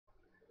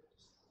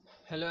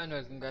Hello and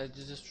welcome guys,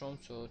 this is Strom.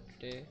 So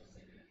today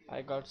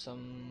I got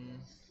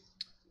some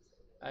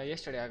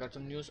yesterday I got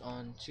some news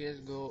on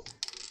CSGO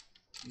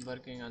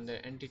working on their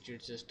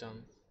anti-cheat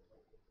system,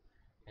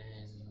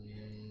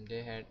 and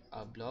they had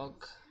a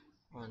blog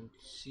on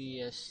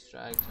CS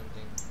strike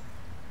something.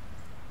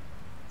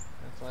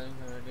 Following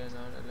already are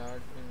not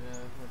allowed in the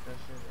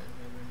protesters and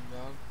have been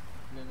blocked.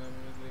 They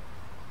normally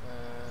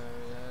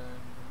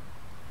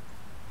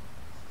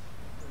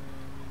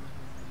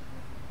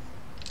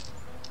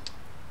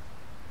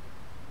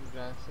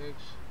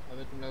graphics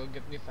अबे तुम लोगों की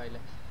अपनी file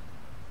है.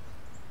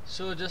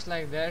 So just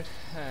like that,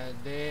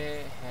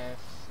 they have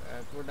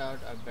put out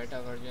a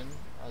beta version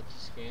of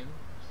this game,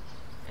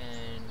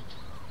 and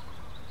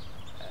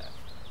uh,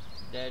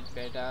 that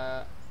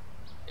beta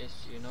is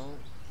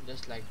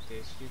just like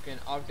this. You can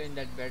opt in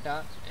that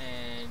beta,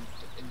 and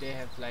they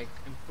have like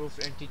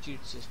improved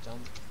anti-cheat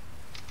system.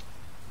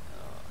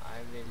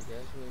 I will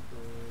just go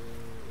to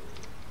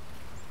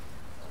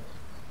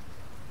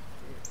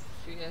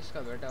CS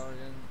का beta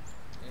version,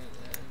 and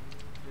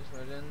this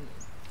version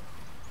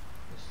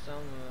is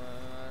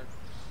somewhat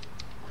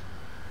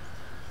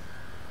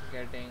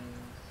getting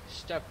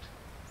stuck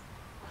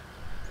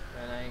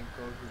when I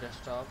go to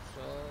desktop,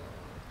 so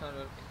it's not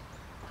working.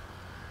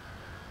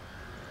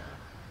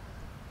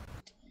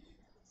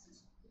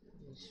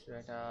 This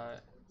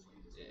beta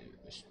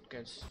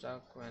gets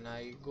stuck when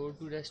I go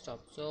to desktop.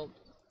 So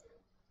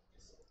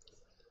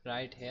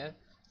right here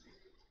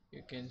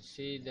you can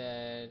see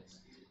that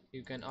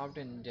you can opt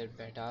in their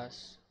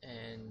betas,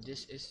 and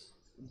this is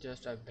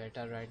just a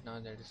beta right now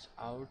that is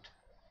out.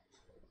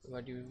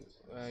 But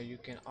you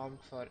can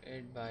opt for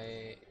it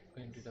by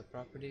going to the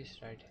properties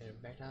right here,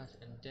 betas,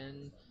 and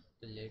then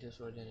the latest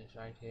version is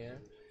right here.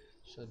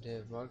 So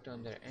they worked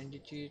on their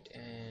anti-cheat,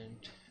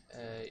 and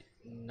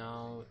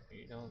now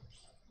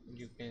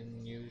you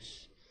can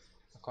use,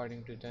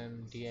 according to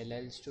them,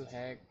 DLLs to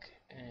hack,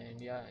 and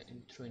yeah,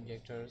 through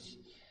injectors.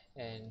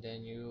 And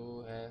then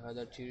you have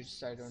other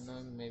cheats, I don't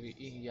know, maybe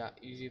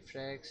easy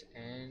frags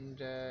and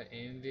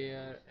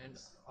aimware and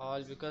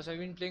all, because I've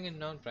been playing in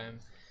non-prime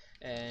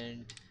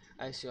and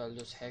I see all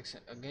those hacks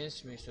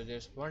against me. So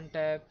there's one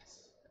tap,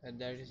 and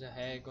that is a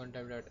hack, one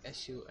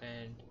tap.su,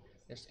 and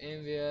there's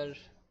aimware,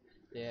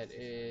 there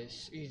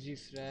is easy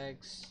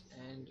frags,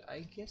 and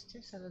I guess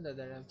there's another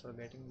that I'm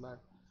forgetting, but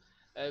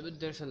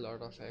there's a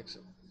lot of hacks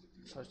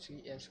for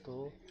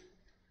CSGO.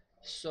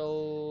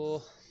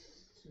 So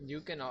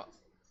you can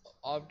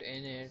opt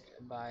in it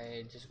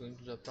by just going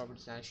to the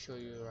properties I'll show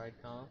you right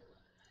now,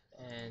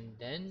 and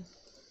then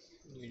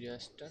you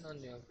just turn on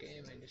your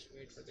game and just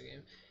wait for the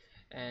game.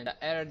 And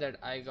the error that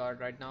I got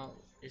right now,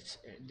 it's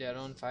their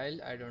own file,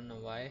 I don't know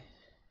why.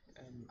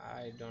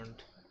 I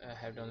don't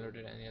have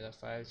downloaded any other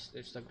files.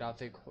 It's the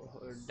graphic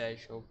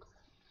dash hook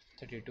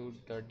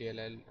 32.dll,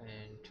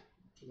 and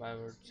why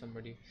would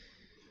somebody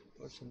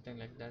put something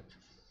like that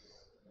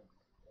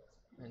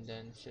and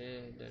then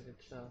say that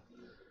it's a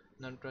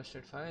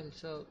non-trusted file?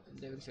 So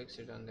they will fix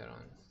it on their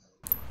own.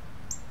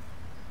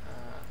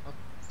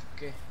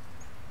 Okay,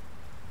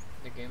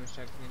 the game is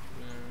starting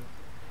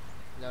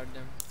to load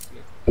them,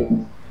 click,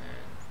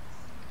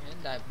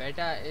 and the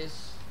beta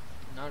is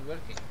not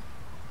working.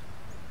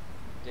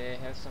 They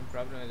have some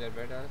problem with their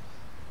beta.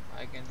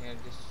 I can hear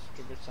this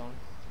stupid sound,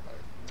 but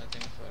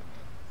nothing is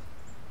working.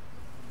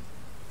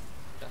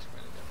 Task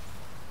manager.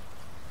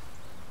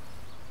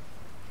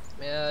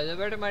 The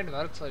beta might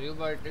work for you,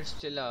 but it's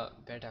still a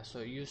beta. So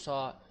you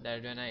saw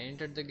that when I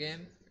entered the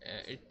game,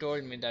 it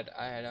told me that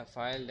I had a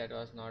file that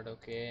was not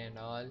okay and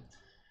all.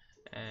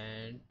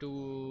 And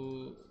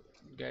to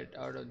get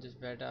out of this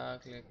beta,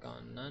 click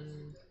on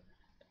none,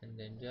 and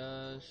then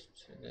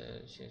just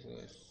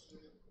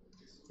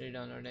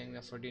re-downloading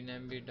the 14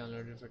 MB,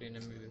 downloaded 14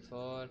 MB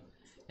before,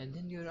 and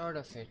then you're out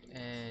of it,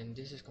 and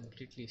this is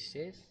completely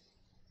safe.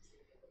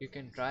 You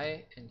can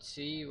try and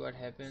see what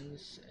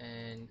happens.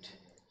 And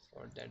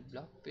for that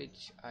block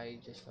page, I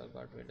just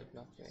forgot where the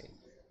block page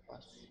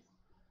was.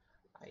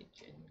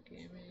 iGen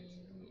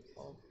Gaming,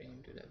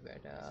 opening to the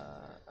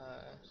beta,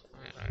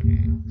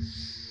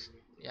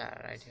 yeah,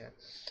 right here.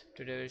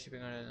 Today we're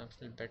shipping on an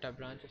optional beta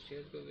branch of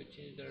CSGO, which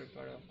is the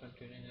part of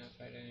continuing our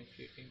file and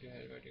clicking to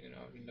help, but you can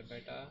open the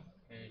beta,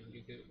 and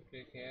you can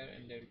click here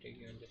and they will take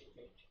you on this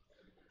page.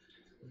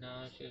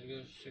 Now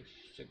CSGO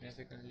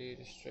significantly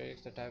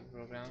restricts the type of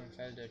program and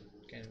file that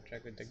can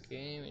interact with the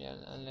game. It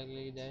is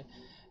unlikely that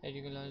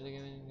you can launch the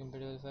game in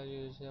incompatible file.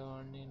 Use a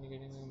warning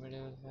indicating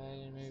incompatible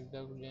file and maybe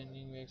block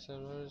joining web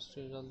servers.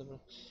 To resolve the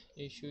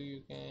issue,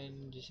 you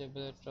can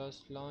disable the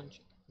trust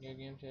launch your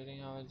game setting.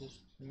 However, this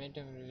may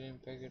temporarily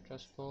impact your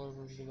trust score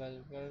for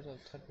developers of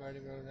third-party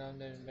programs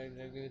that interact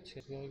directly with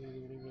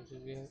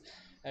CSGO. We have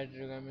added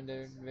requirement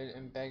that will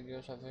impact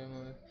your software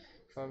moving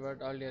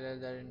forward. All DLLs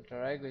that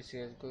interact with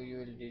CSGO, you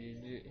will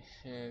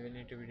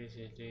need to be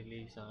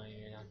released on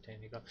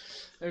technical.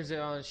 It's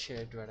their own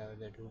shit, whatever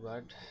they do.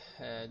 But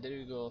there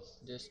you go.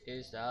 This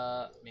is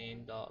the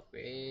main blog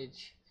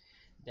page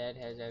that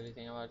has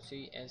everything about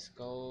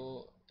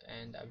CSGO,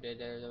 and the update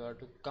that is about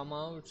to come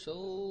out.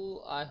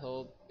 So I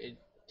hope it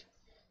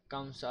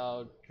comes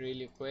out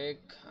really quick.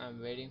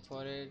 I'm waiting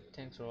for it.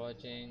 Thanks for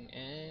watching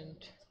and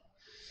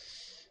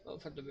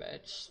hope for the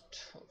best.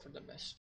 Hope for the best.